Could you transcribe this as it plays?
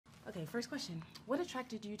Okay, first question. What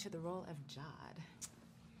attracted you to the role of Jude?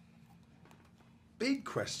 Big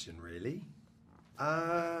question, really.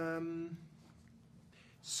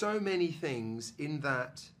 So many things in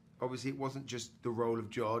that, obviously it wasn't just the role of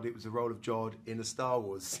Jude, it was the role of Jude in a Star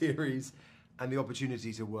Wars series and the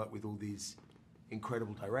opportunity to work with all these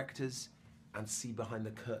incredible directors and see behind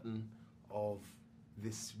the curtain of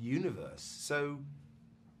this universe. So,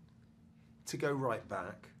 to go right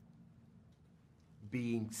back,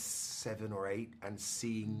 being 7 or 8 and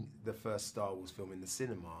seeing the first Star Wars film in the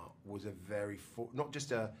cinema was a very, not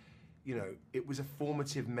just a, it was a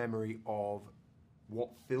formative memory of what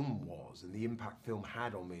film was and the impact film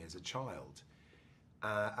had on me as a child,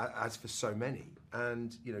 as for so many.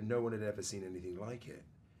 And, no one had ever seen anything like it.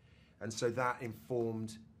 And so that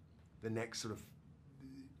informed the next sort of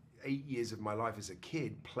 8 years of my life as a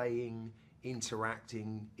kid, playing,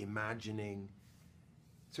 interacting, imagining.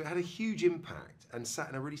 So it had a huge impact and sat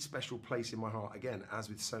in a really special place in my heart, again, as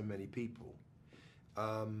with so many people.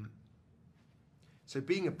 So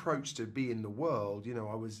being approached to be in the world,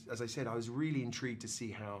 I was, as I said, I was really intrigued to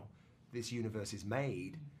see how this universe is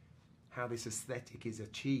made, how this aesthetic is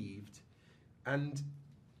achieved, and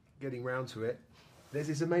getting round to it, there's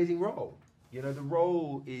this amazing role. The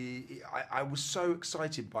role is, I was so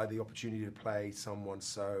excited by the opportunity to play someone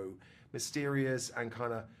so mysterious and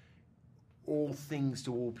kind of all things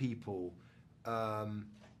to all people.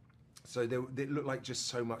 So it looked like just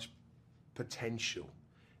so much potential.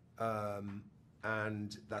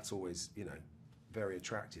 And that's always, very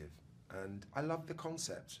attractive. And I loved the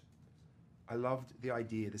concept. I loved the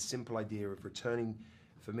idea, the simple idea of returning,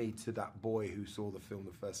 for me, to that boy who saw the film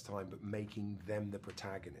the first time, but making them the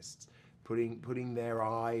protagonists, putting their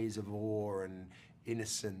eyes of awe and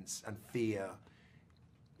innocence and fear,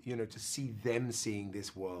 to see them seeing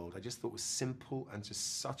this world. I just thought was simple and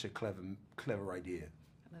just such a clever idea.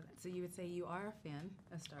 I love that. So you would say you are a fan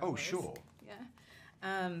of Star Wars? Oh, Wars? sure.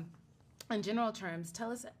 Yeah. In general terms, tell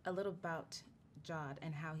us a little about Jude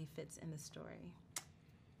and how he fits in the story.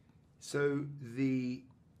 So the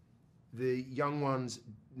young ones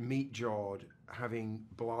meet Jude having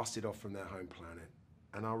blasted off from their home planet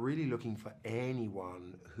and are really looking for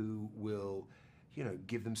anyone who will,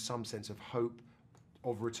 give them some sense of hope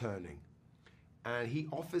of returning. And he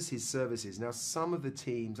offers his services. Now, some of the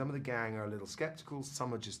team, some of the gang are a little skeptical.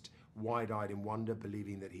 Some are just wide-eyed in wonder,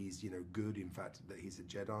 believing that he's, good, in fact, that he's a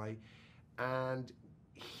Jedi. And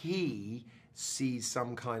he sees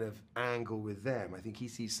some kind of angle with them. I think he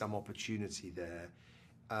sees some opportunity there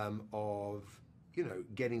of,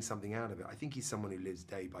 getting something out of it. I think he's someone who lives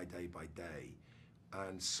day by day by day.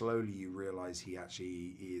 And slowly you realize he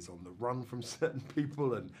actually is on the run from certain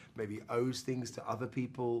people and maybe owes things to other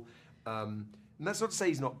people. And that's not to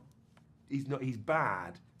say he's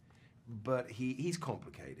bad, but he's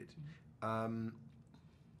complicated. And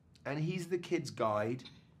he's the kid's guide,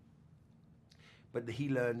 but he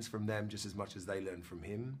learns from them just as much as they learn from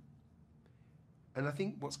him. And I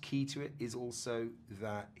think what's key to it is also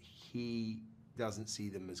that he doesn't see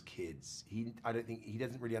them as kids. I don't think he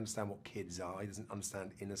doesn't really understand what kids are. He doesn't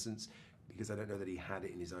understand innocence because I don't know that he had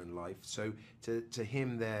it in his own life. So to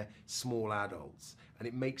him, they're small adults, and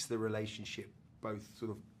it makes the relationship both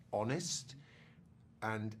sort of honest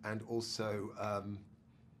and also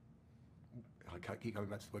I can't keep coming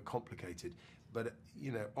back to the word complicated, but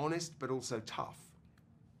honest but also tough.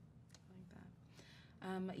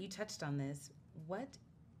 I like that. You touched on this.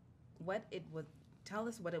 Tell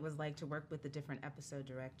us what it was like to work with the different episode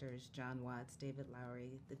directors, John Watts, David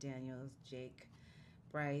Lowery, the Daniels, Jake,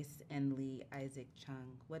 Bryce, and Lee Isaac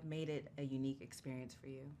Chung. What made it a unique experience for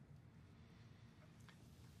you?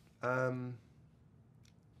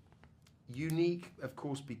 Unique, of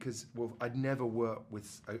course, because I'd never worked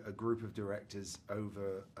with a group of directors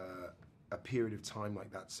over a period of time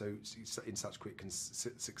like that, so in such quick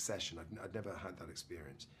succession. I'd never had that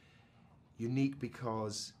experience. Unique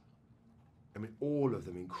because, all of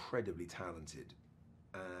them incredibly talented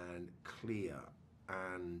and clear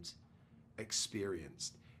and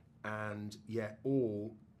experienced, and yet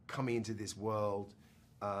all coming into this world,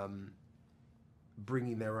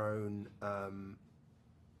 bringing their own,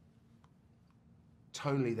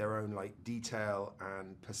 tonally their own detail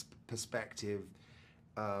and perspective.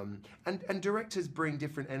 And directors bring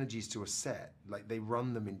different energies to a set, they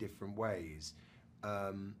run them in different ways.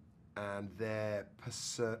 And their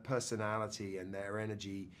personality and their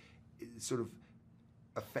energy sort of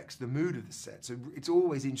affects the mood of the set. So it's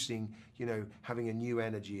always interesting, having a new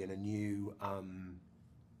energy and a new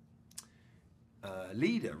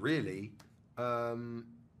leader, really,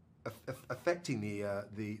 affecting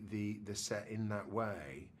the set in that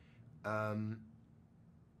way.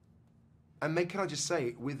 And then can I just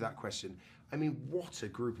say, with that question, I mean, what a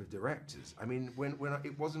group of directors. I mean,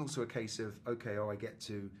 it wasn't also a case of, okay, I get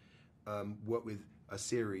to work with a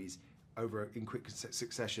series in quick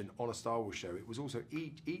succession on a Star Wars show. It was also,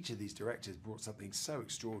 each of these directors brought something so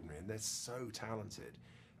extraordinary, and they're so talented,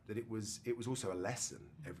 that it was also a lesson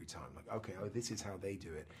every time. Like, okay, oh, this is how they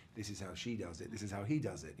do it, this is how she does it, this is how he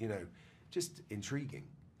does it, you know, just intriguing.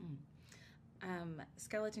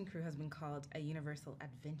 Skeleton Crew has been called a universal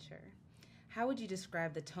adventure. How would you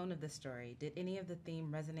describe the tone of the story? Did any of the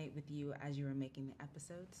theme resonate with you as you were making the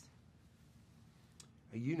episodes?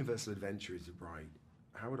 A universal adventure is right.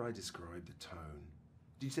 How would I describe the tone?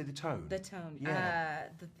 Did you say the tone? The tone. Yeah.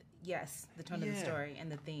 Yes, the tone of the story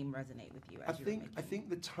and the theme resonate with you as you were making. I think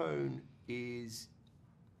the tone is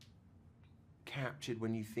captured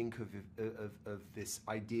when you think of this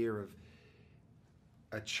idea of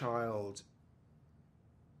a child,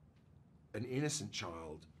 an innocent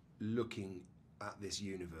child, looking at this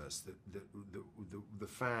universe that the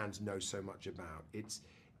fans know so much about. It's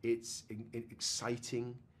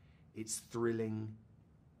exciting, it's thrilling,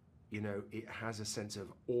 you know, it has a sense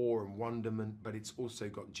of awe and wonderment, but it's also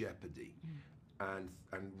got jeopardy and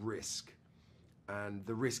risk. And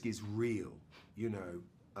the risk is real, you know.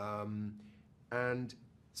 And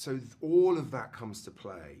so all of that comes to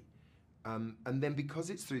play. And then because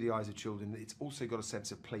it's through the eyes of children, it's also got a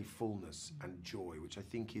sense of playfulness and joy, which I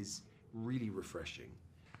think is really refreshing.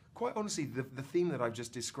 Quite honestly, the theme that I've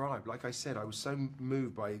just described, like I said, I was so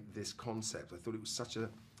moved by this concept. I thought it was such a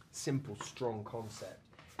simple, strong concept.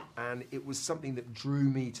 And it was something that drew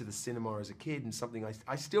me to the cinema as a kid, and something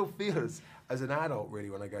I still feel as an adult, really,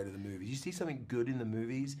 when I go to the movies. You see something good in the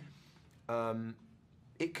movies,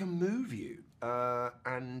 it can move you,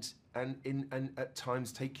 and at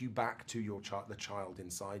times take you back to the child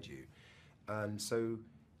inside you. And so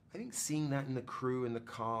I think seeing that in the crew and the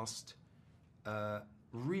cast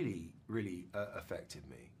really affected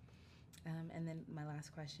me. And then my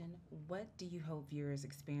last question, what do you hope viewers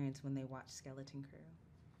experience when they watch Skeleton Crew?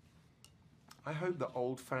 I hope that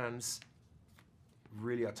old fans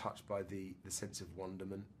really are touched by the sense of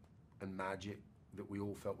wonderment and magic that we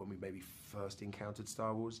all felt when we maybe first encountered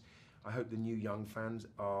Star Wars. I hope the new young fans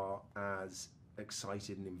are as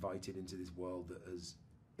excited and invited into this world that has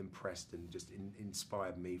impressed and just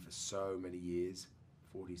inspired me for so many years,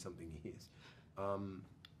 40-something years.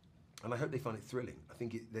 And I hope they find it thrilling. I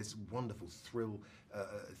think there's wonderful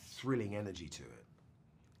thrilling energy to it.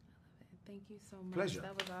 Thank you so much. Pleasure.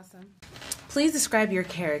 That was awesome. Please describe your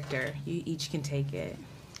character. You each can take it.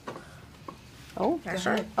 Oh,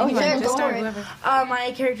 sure. Oh, Anyone, yeah, just go start ahead. whoever.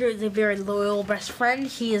 My character is a very loyal best friend.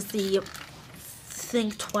 He is the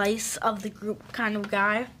think twice of the group kind of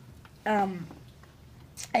guy. I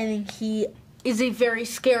think he is a very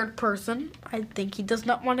scared person. I think he does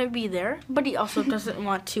not want to be there, but he also doesn't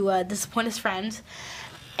want to disappoint his friends.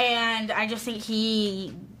 And I just think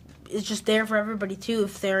he is just there for everybody too.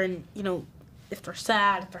 If they're if they're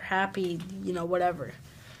sad, if they're happy, whatever.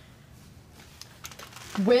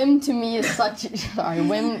 Wim to me is such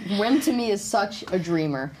Wim to me is such a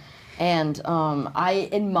dreamer, and I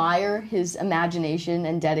admire his imagination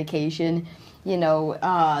and dedication.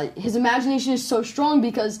 His imagination is so strong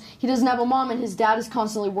because he doesn't have a mom and his dad is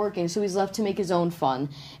constantly working, so he's left to make his own fun.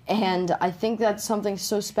 And I think that's something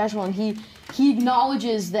so special, and he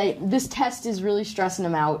acknowledges that this test is really stressing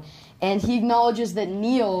him out, and he acknowledges that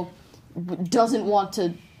Neil doesn't want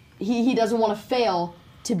to, he doesn't want to fail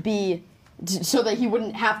so that he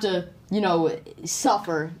wouldn't have to,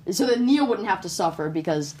 suffer, so that Neil wouldn't have to suffer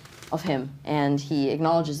because of him. And he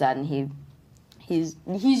acknowledges that, and he's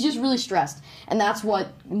just really stressed. And that's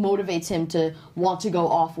what motivates him to want to go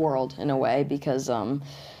off-world in a way, because, the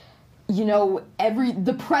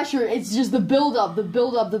pressure, it's just the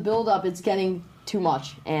build-up, it's getting too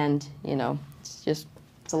much. And, it's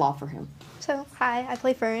a lot for him. So, hi, I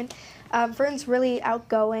play Fern. Fern's really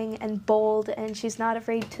outgoing and bold, and she's not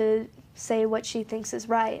afraid to say what she thinks is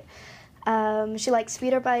right. She likes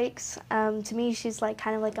speeder bikes. To me, she's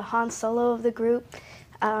kind of like a Han Solo of the group.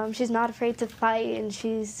 She's not afraid to fight, and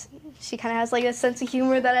she kind of has a sense of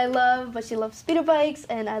humor that I love, but she loves speeder bikes,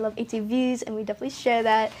 and I love ATVs, and we definitely share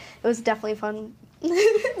that. It was definitely fun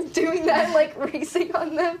doing that, racing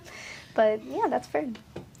on them. But yeah, that's Fern.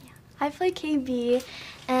 I play KB,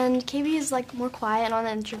 and KB is more quiet on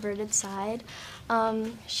the introverted side.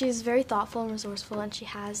 She's very thoughtful and resourceful, and she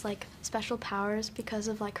has special powers because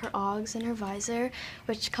of her AUGs and her visor,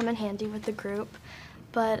 which come in handy with the group.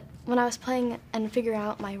 But when I was playing and figuring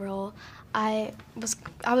out my role, I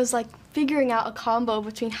was like figuring out a combo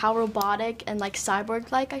between how robotic and like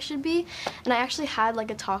cyborg-like I should be, and I actually had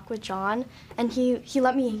like a talk with John, and he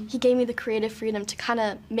gave me the creative freedom to kind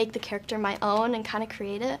of make the character my own and kind of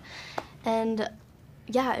create it, and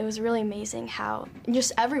yeah, it was really amazing how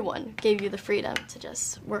just everyone gave you the freedom to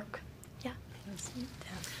just work. Yeah.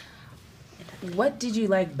 What did you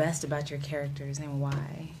like best about your characters and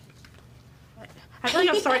why? I feel like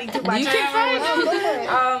I'm starting too much. You can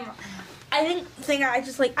I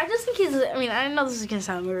just think he's, I mean, I know this is gonna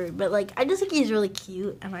sound weird, but like, I just think he's really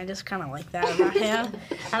cute, and I just kind of like that about him.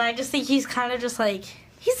 And I just think he's kind of just like,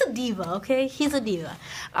 he's a diva, okay? He's a diva.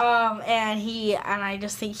 And I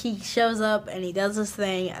just think he shows up and he does his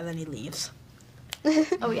thing and then he leaves.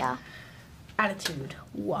 Oh yeah. Attitude,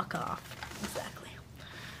 walk off. Exactly.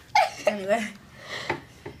 Anyway.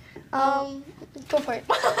 Go for it.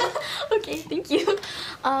 Okay, thank you.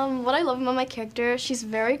 What I love about my character, she's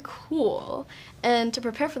very cool. And to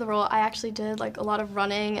prepare for the role, I actually did like a lot of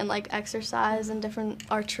running and like exercise and different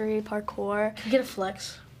archery, parkour. Can you get a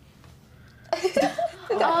flex? It's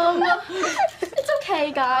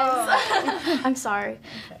okay, guys. I'm sorry.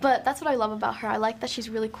 Okay. But that's what I love about her. I like that she's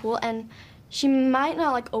really cool, and she might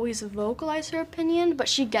not like always vocalize her opinion, but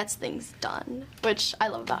she gets things done, which I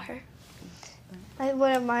love about her.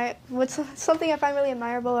 What's something I find really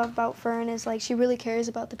admirable about Fern is like she really cares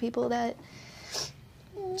about the people that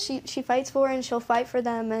she fights for, and she'll fight for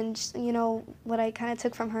them. And you know what I kind of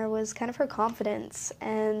took from her was kind of her confidence,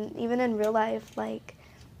 and even in real life, like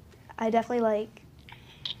I definitely like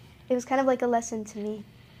it was kind of like a lesson to me,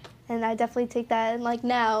 and I definitely take that. And like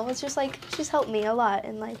now, it's just like she's helped me a lot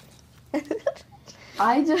in life.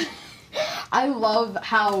 I love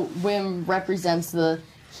how Wim represents the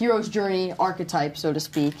hero's journey archetype, so to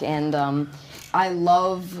speak, and I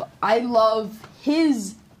love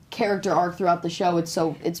his character arc throughout the show.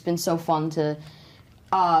 It's been so fun to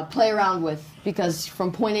play around with, because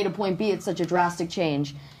from point A to point B, it's such a drastic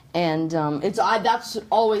change, and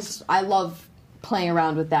I love playing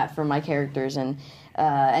around with that for my characters and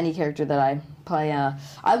any character that I play.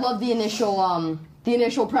 I love the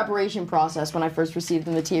initial preparation process when I first received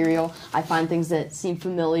the material. I find things that seem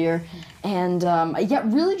familiar, and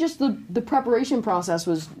really just the preparation process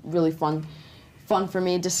was really fun for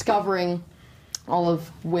me, discovering all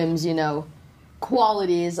of Wim's,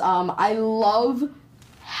 qualities. I love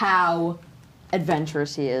how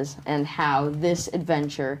adventurous he is, and how this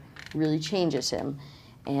adventure really changes him,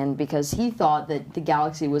 and because he thought that the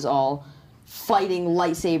galaxy was all fighting,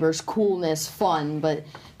 lightsabers, coolness, fun, but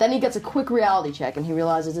then he gets a quick reality check and he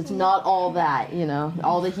realizes it's not all that,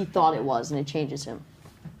 all that he thought it was, and it changes him.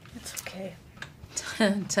 It's okay.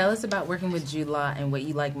 Tell us about working with Jude Law and what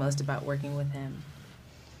you like most about working with him.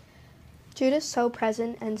 Jude is so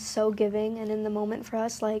present and so giving, and in the moment for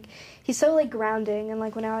us, like he's so like grounding, and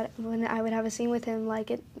like when I would have a scene with him,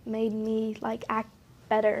 like it made me like act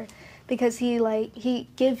better, because he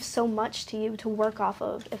gives so much to you to work off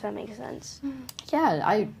of, if that makes sense. Yeah,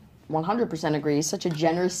 I 100% agree. He's such a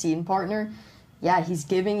generous scene partner. Yeah, he's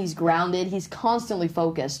giving, he's grounded, he's constantly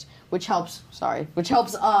focused, which helps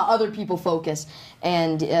other people focus.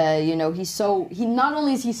 And he not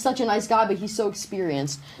only is he such a nice guy, but he's so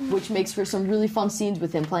experienced, which makes for some really fun scenes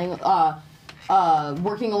with him. Playing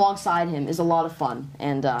working alongside him is a lot of fun,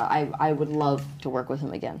 and I would love to work with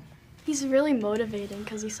him again. He's really motivating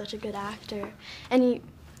because he's such a good actor, and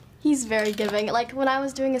he's very giving. Like when I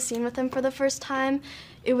was doing a scene with him for the first time,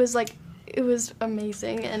 it was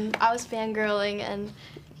amazing, and I was fangirling, and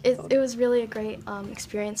it was really a great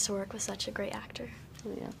experience to work with such a great actor.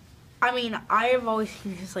 Yeah. I mean, I have always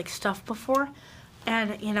seen his stuff before,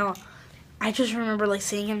 and I just remember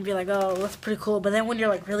seeing him and be like, oh, that's pretty cool. But then when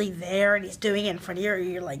you're really there and he's doing it in front of you,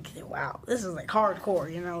 you're like, wow, this is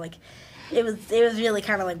hardcore. It was really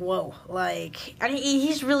kind of whoa, and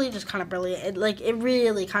he's really just kind of brilliant. It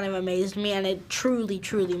really kind of amazed me, and it truly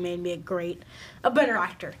made me a better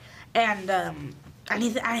actor. And I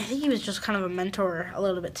think he was just kind of a mentor a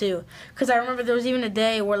little bit too, because I remember there was even a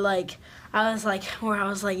day where I was like, we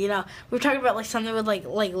were talking about something with like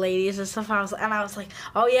ladies and stuff. I was like,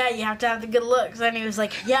 oh yeah, you have to have the good looks. And he was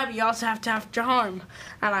like, yeah, but you also have to have charm.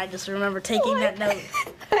 And I just remember taking that note.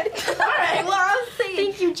 All right, well, I was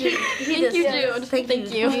thinking. Thank you, Jude. Thank you, Jude.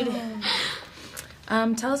 Thank you.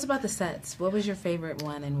 Tell us about the sets. What was your favorite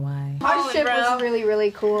one and why? Our ship was really,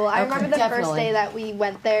 really cool. I remember the first Definitely. day that we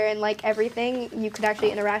went there, and like everything you could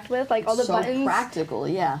actually interact with, like all the so buttons, practical,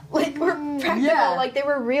 yeah. like were practical, Yeah. like they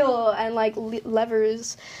were real, and like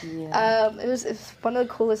levers. Yeah. It's one of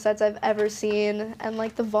the coolest sets I've ever seen, and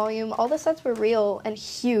like the volume, all the sets were real and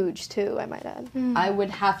huge too. I might add. I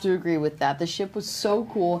would have to agree with that. The ship was so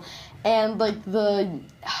cool. And like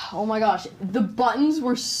oh my gosh, the buttons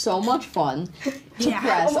were so much fun to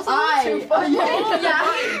press. We're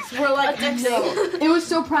like, It was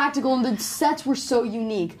so practical, and the sets were so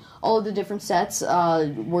unique. All of the different sets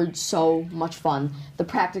were so much fun. The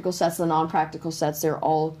practical sets, the non-practical sets, they're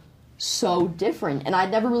all so different. And I'd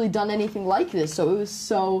never really done anything like this, so it was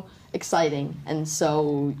so exciting and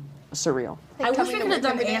so surreal. I wish we could have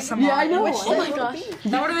done ASMR. Yeah, I know. Oh my gosh.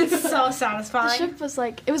 That would have been so The satisfying. ship was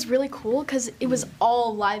like, it was really cool because it was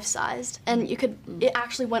all life-sized, and it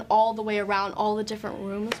actually went all the way around all the different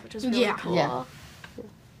rooms, which was really Yeah. cool. Yeah.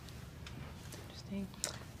 Interesting.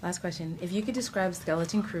 Last question. If you could describe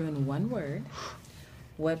Skeleton Crew in one word,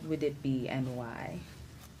 what would it be and why?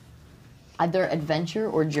 Either adventure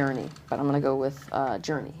or journey, but I'm going to go with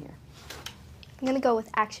journey here. I'm gonna go with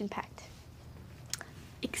action-packed.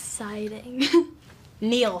 Exciting.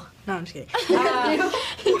 Neil. No, I'm just kidding.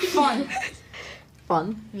 Fun.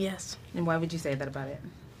 Fun. Yes. And why would you say that about it?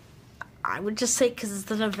 I would just say because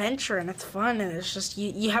it's an adventure and it's fun and it's just,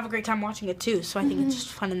 you have a great time watching it too, so I think it's just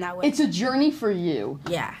fun in that way. It's a journey for you.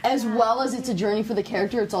 Yeah. As well as it's a journey for the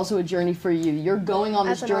character, it's also a journey for you. You're going on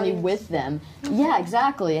As this an journey audience. with them. Yeah,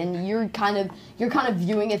 exactly. And you're kind of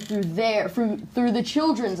viewing it through the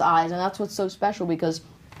children's eyes, and that's what's so special because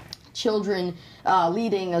children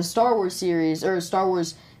leading a Star Wars series or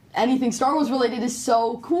anything Star Wars related is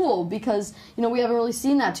so cool because we haven't really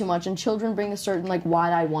seen that too much, and children bring a certain like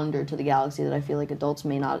wide-eyed wonder to the galaxy that I feel like adults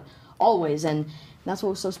may not always, and that's what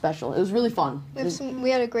was so special. It was really fun. We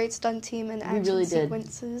had a great stunt team and action really did.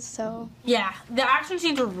 sequences. So Yeah, the action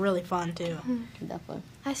scenes were really fun too. Definitely.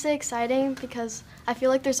 I say exciting because I feel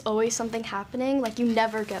like there's always something happening. Like, you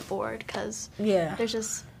never get bored because Yeah.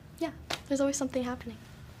 there's always something happening.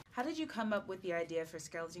 How did you come up with the idea for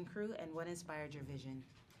Skeleton Crew and what inspired your vision?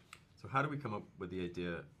 So how did we come up with the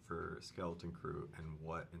idea for Skeleton Crew and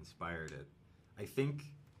what inspired it? I think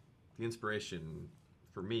the inspiration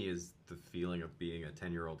for me is the feeling of being a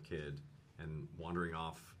 10-year-old kid and wandering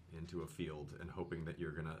off into a field and hoping that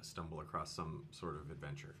you're going to stumble across some sort of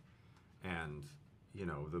adventure. And,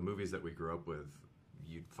 the movies that we grew up with,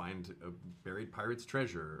 you'd find a buried pirate's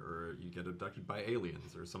treasure or you get abducted by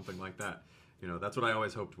aliens or something like that. That's what I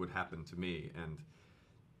always hoped would happen to me. And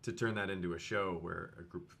to turn that into a show where a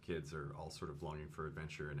group of kids are all sort of longing for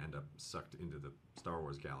adventure and end up sucked into the Star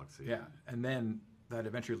Wars galaxy. Yeah, and then that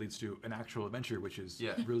adventure leads to an actual adventure, which is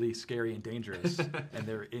Yeah. really scary and dangerous, and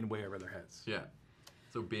they're in way over their heads Yeah.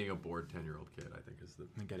 So being a bored 10-year-old kid, I think, is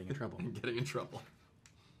and getting in trouble. getting in trouble.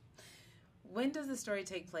 When does the story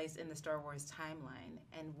take place in the Star Wars timeline?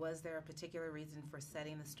 And was there a particular reason for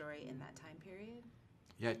setting the story in that time period?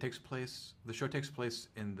 Yeah, the show takes place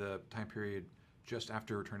in the time period just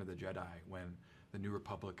after Return of the Jedi, when the New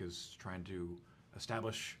Republic is trying to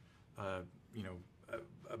establish,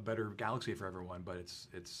 a better galaxy for everyone, but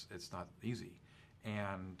it's not easy.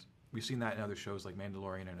 And we've seen that in other shows like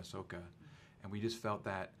Mandalorian and Ahsoka, and we just felt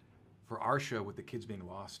that for our show, with the kids being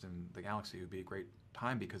lost in the galaxy, it would be a great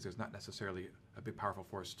time because there's not necessarily a big powerful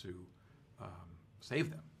force to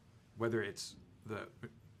save them, whether it's the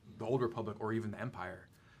Old Republic or even the Empire.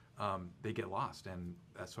 They get lost, and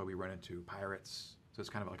that's why we run into pirates. So it's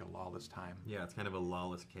kind of like a lawless time. Yeah, it's kind of a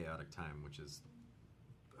lawless, chaotic time, which is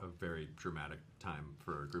a very dramatic time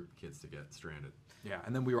for a group of kids to get stranded. Yeah,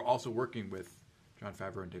 and then we were also working with Jon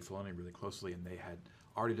Favreau and Dave Filoni really closely, and they had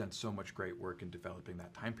already done so much great work in developing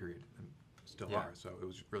that time period, and still Yeah. are. So it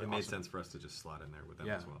was really It awesome. made sense for us to just slot in there with them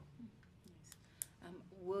Yeah. as well.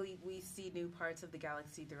 Will we see new parts of the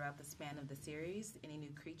galaxy throughout the span of the series? Any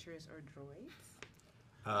new creatures or droids?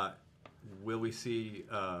 Will we see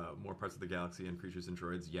more parts of the galaxy and creatures and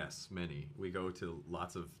droids? Yes, many. We go to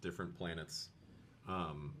lots of different planets,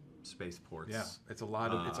 spaceports. Yeah, it's a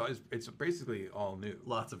lot of it's basically all new.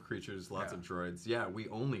 Lots of creatures, lots Yeah. of droids. Yeah, we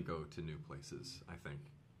only go to new places, I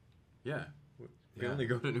think. Yeah, we Yeah. only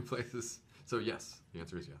go to new places. So yes, the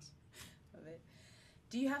answer is yes. Love it.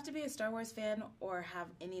 Do you have to be a Star Wars fan or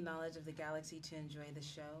have any knowledge of the galaxy to enjoy the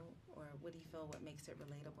show? Or what do you feel what makes it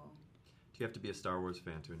relatable? Do you have to be a Star Wars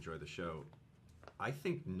fan to enjoy the show? I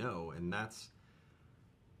think no, and that's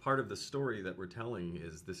part of the story that we're telling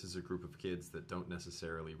is this is a group of kids that don't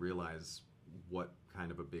necessarily realize what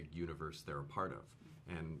kind of a big universe they're a part of.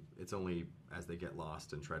 And it's only as they get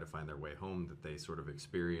lost and try to find their way home that they sort of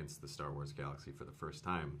experience the Star Wars galaxy for the first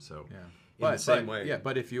time. So in the same way... Yeah,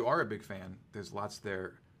 but if you are a big fan, there's lots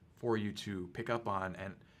there for you to pick up on,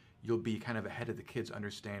 and you'll be kind of ahead of the kids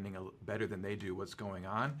understanding better than they do what's going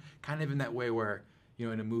on. Kind of in that way where, you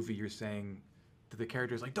know, in a movie you're saying to the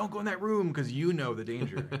characters, like, don't go in that room because you know the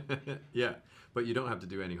danger. Yeah, but you don't have to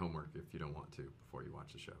do any homework if you don't want to before you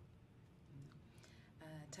watch the show.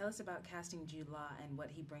 Tell us about casting Jude Law and what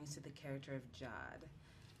he brings to the character of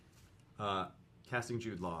Jod. Casting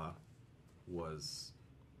Jude Law was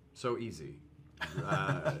so easy.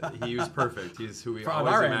 He was perfect. He's who we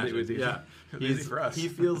always imagined. It was easy. Yeah, it was easy for us. He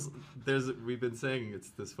feels we've been saying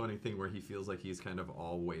it's this funny thing where he feels like he's kind of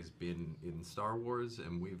always been in Star Wars,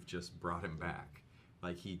 and we've just brought him back.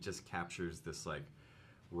 Like he just captures this like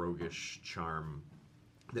roguish charm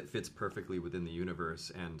that fits perfectly within the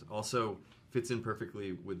universe, and also fits in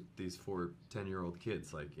perfectly with these 4 10-year-old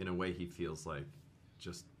kids. Like in a way, he feels like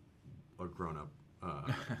just a grown-up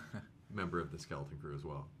member of the skeleton crew as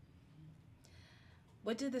well.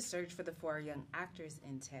 What did the search for the 4 young actors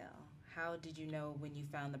entail? How did you know when you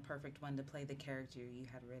found the perfect one to play the character you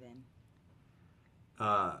had written?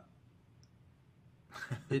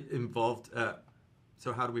 It involved...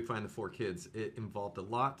 so how do we find the 4 kids? It involved a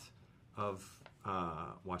lot of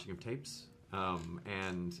watching of tapes.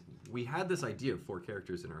 And we had this idea of 4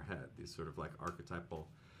 characters in our head, these sort of like archetypal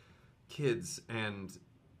kids. And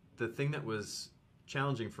the thing that was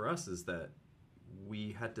challenging for us is that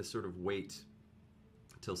we had to sort of wait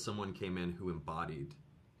till someone came in who embodied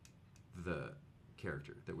the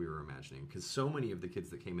character that we were imagining. Because so many of the kids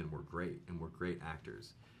that came in were great and were great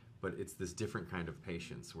actors. But it's this different kind of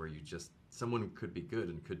patience where someone could be good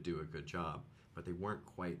and could do a good job, but they weren't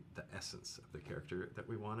quite the essence of the character that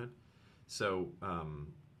we wanted. So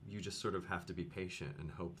you just sort of have to be patient and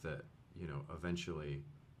hope that, you know, eventually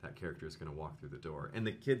that character is going to walk through the door. And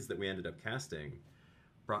the kids that we ended up casting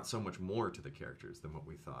brought so much more to the characters than what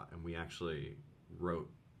we thought. And we actually wrote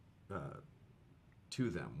to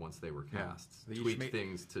them once they were cast, tweaked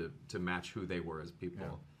things to match who they were as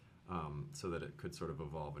people, so that it could sort of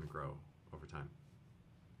evolve and grow over time.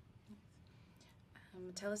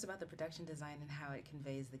 Tell us about the production design and how it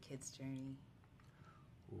conveys the kids' journey.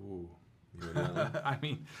 Ooh. You know that? I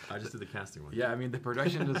mean, I just did the casting one. Yeah, I mean, the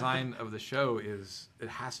production design of the show it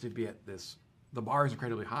has to be at the bar is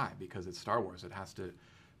incredibly high because it's Star Wars. It has to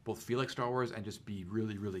both feel like Star Wars and just be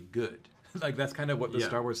really, really good. Like that's kind of what the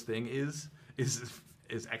Star Wars thing is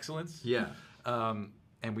excellence. Yeah.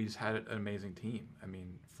 And we just had an amazing team. I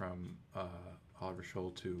mean, from Oliver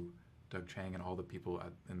Scholl to Doug Chang and all the people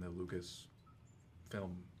in the Lucas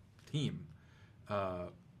film team.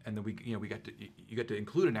 And then you got to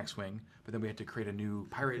include an X-wing, but then we had to create a new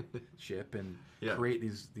pirate ship and create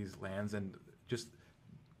these lands, and just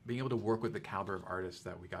being able to work with the caliber of artists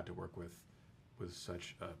that we got to work with was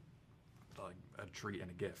such a treat and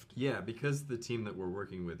a gift. Yeah, because the team that we're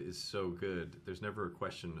working with is so good, there's never a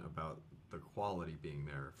question about the quality being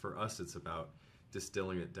there. For us, it's about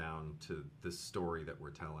distilling it down to the story that we're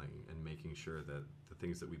telling and making sure that the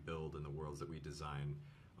things that we build and the worlds that we design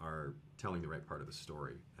are telling the right part of the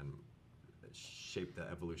story and shape the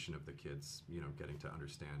evolution of the kids, you know, getting to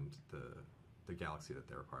understand the galaxy that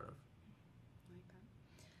they're a part of. I like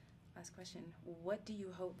that. Last question. What do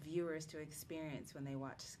you hope viewers to experience when they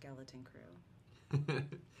watch Skeleton Crew?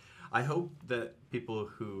 I hope that people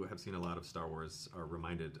who have seen a lot of Star Wars are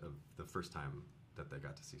reminded of the first time that they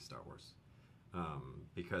got to see Star Wars.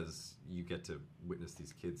 Because you get to witness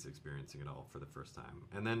these kids experiencing it all for the first time.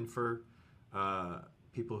 And then for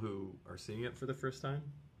people who are seeing it for the first time,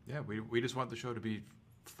 yeah, we just want the show to be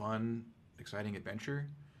fun, exciting adventure,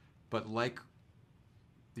 but like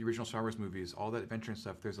the original Star Wars movies, all that adventure and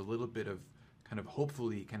stuff, there's a little bit of kind of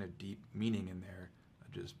hopefully kind of deep meaning in there,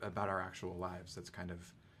 just about our actual lives. That's kind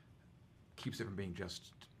of keeps it from being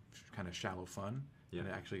just kind of shallow fun, and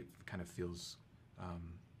it actually kind of feels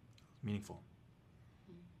meaningful.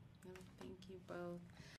 Thank you both.